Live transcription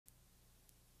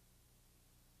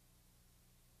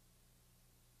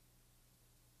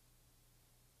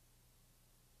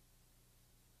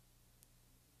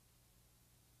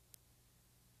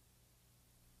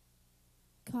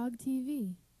Cog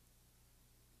TV.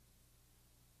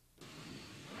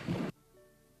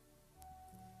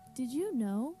 Did you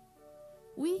know?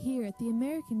 We here at the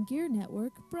American Gear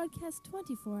Network broadcast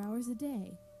 24 hours a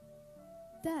day.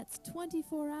 That's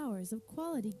 24 hours of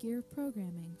quality gear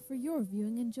programming for your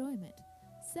viewing enjoyment,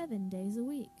 7 days a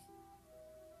week.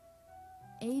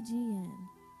 AGN.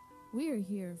 We're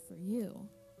here for you.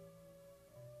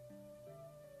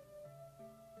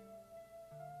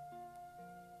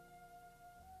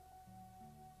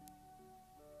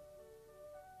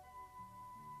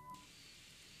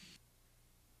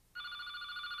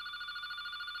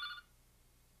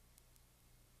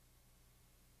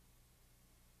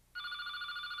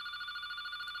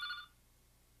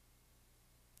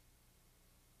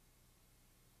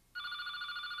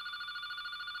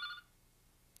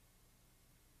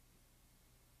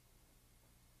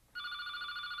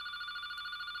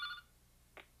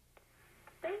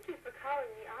 Thank you for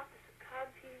calling the office of Cog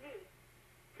TV.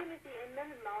 Timothy and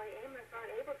Mrs. Molly Amos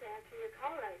aren't able to answer your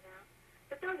call right now,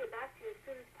 but they'll get back to you as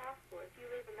soon as possible if you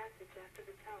leave a message after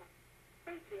the tone.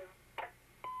 Thank you.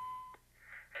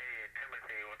 Hey,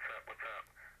 Timothy, what's up,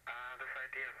 this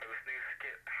idea for this new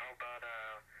skit, how about,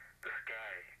 this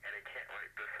guy, and he can't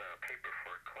write this, paper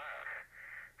for a class,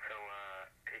 so,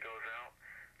 he goes out,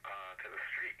 to the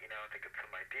street, to get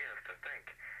some ideas to think,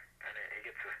 and he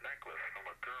gets this necklace from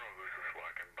a girl who's just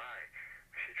walking by.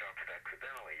 She drops it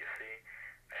accidentally, you see,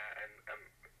 and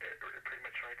it pretty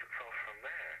much writes itself from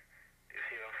there. You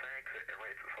see what I'm saying? 'Cause it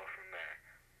writes itself from there.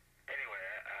 Anyway,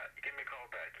 give me a call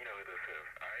back. You know who this is,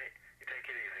 alright? You take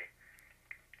it easy.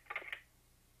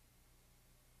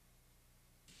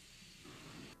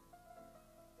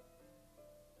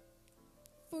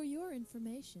 For your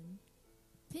information,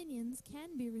 pinions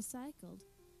can be recycled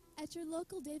at your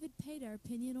local David Padar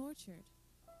Pinion Orchard,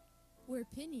 where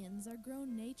pinions are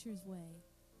grown nature's way.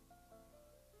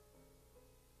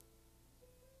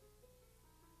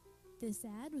 This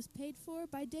ad was paid for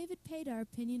by David Padar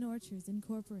Pinion Orchards,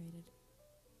 Incorporated.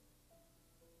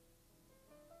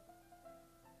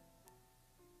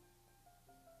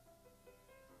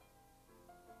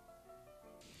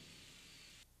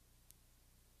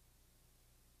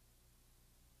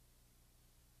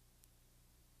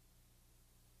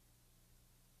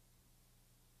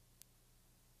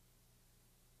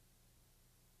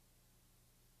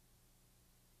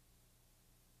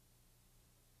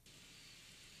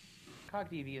 Cog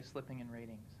TV is slipping in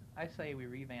ratings. I say we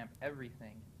revamp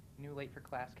everything. New late for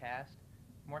class cast,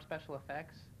 more special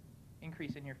effects,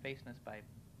 increase in your faceness by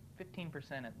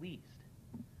 15% at least.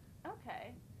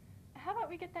 Okay. How about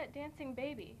we get that dancing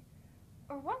baby?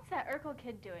 Or what's that Urkel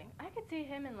kid doing? I could see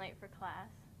him in late for class.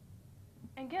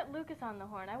 And get Lucas on the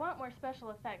horn. I want more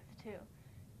special effects too.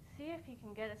 See if he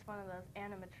can get us one of those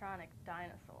animatronic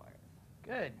dinosaurs.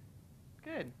 Good.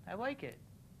 Good. I like it.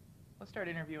 Let's start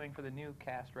interviewing for the new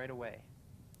cast right away.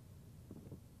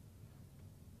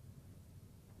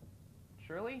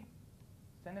 Shirley,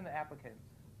 send in the applicants.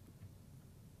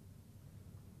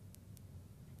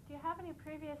 Do you have any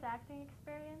previous acting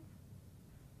experience?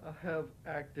 I have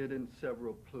acted in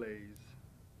several plays,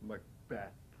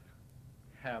 Macbeth,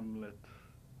 Hamlet,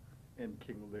 and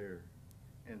King Lear,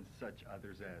 and such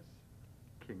others as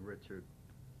King Richard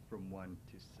from 1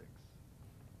 to 6.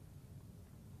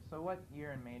 So what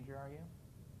year and major are you?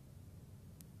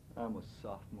 I'm a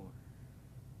sophomore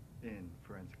in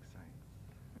forensic science.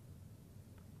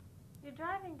 You're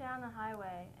driving down the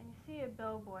highway and you see a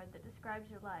billboard that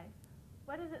describes your life.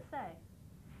 What does it say?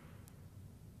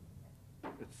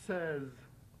 It says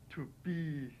to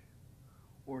be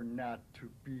or not to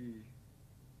be.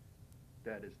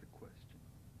 That is the question.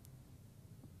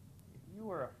 If you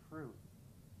were a fruit,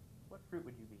 what fruit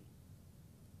would you be?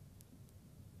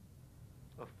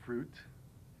 A fruit?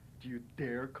 Do you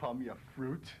dare call me a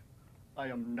fruit? I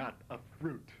am not a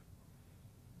fruit.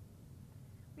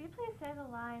 Will you please say the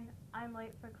line, "I'm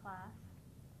late for class"?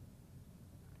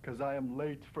 'Cause I am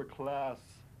late for class.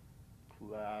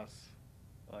 Class,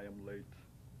 I am late.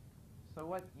 So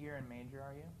what year and major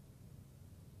are you?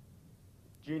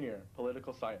 Junior,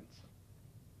 political science.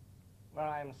 Well,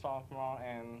 I'm sophomore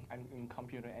and I'm in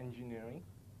computer engineering.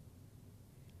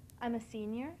 I'm a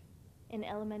senior in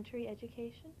elementary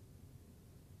education.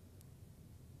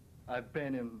 I've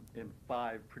been in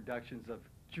 5 productions of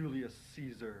Julius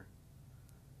Caesar.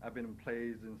 I've been in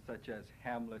plays in such as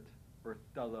Hamlet,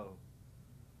 Othello,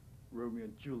 Romeo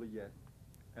and Juliet,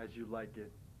 As You Like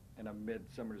It, and A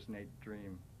Midsummer's Night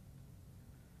Dream.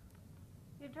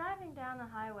 You're driving down the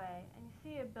highway and you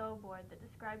see a billboard that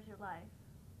describes your life.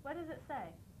 What does it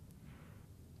say?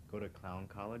 Go to clown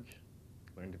college,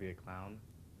 learn to be a clown.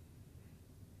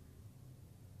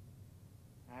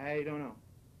 I don't know.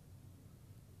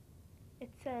 It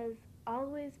says,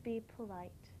 always be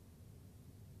polite.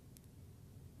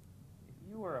 If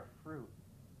you were a fruit,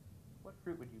 what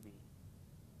fruit would you be?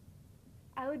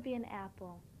 I would be an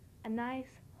apple. A nice,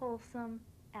 wholesome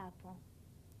apple.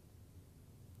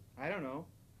 I don't know.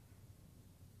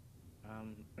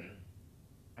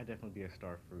 I'd definitely be a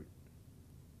star fruit.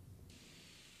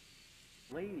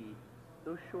 Lady,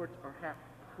 those shorts are half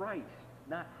price,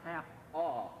 not half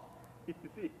off. It's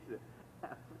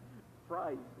half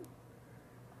price.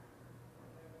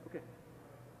 Okay.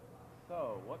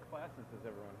 So, what classes does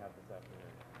everyone have this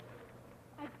afternoon?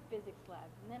 I have physics lab,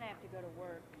 and then I have to go to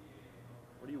work.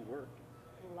 Where do you work?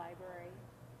 The library.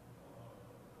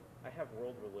 I have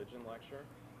world religion lecture.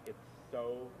 It's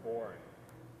so boring.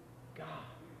 God.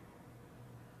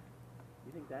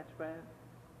 You think that's fast?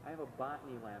 I have a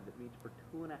botany lab that meets for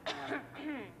 2.5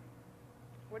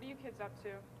 What are you kids up to?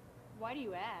 Why do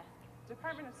you ask?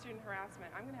 Department of Student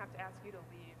Harassment. I'm going to have to ask you to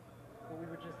leave. Well, we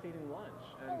were just eating lunch.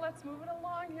 Well, let's move it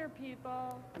along here,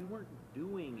 people. We weren't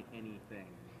doing anything.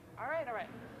 All right, all right.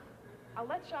 I'll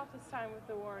let you off this time with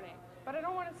the warning, but I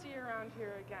don't want to see you around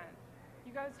here again.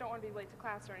 You guys don't want to be late to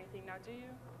class or anything now, do you?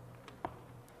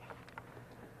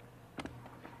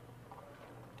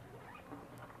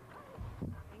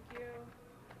 Thank you.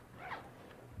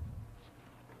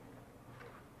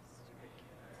 Stupid kids.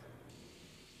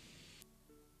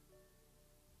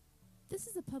 This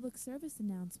is a public service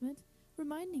announcement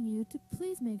reminding you to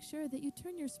please make sure that you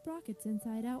turn your sprockets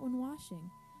inside out when washing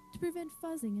to prevent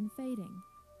fuzzing and fading.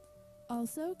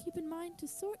 Also, keep in mind to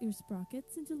sort your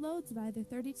sprockets into loads of either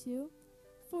 32,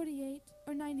 48,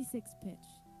 or 96 pitch.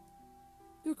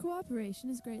 Your cooperation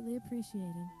is greatly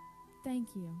appreciated. Thank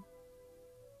you.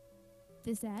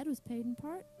 This ad was paid in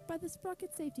part by the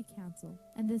Sprocket Safety Council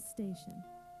and this station.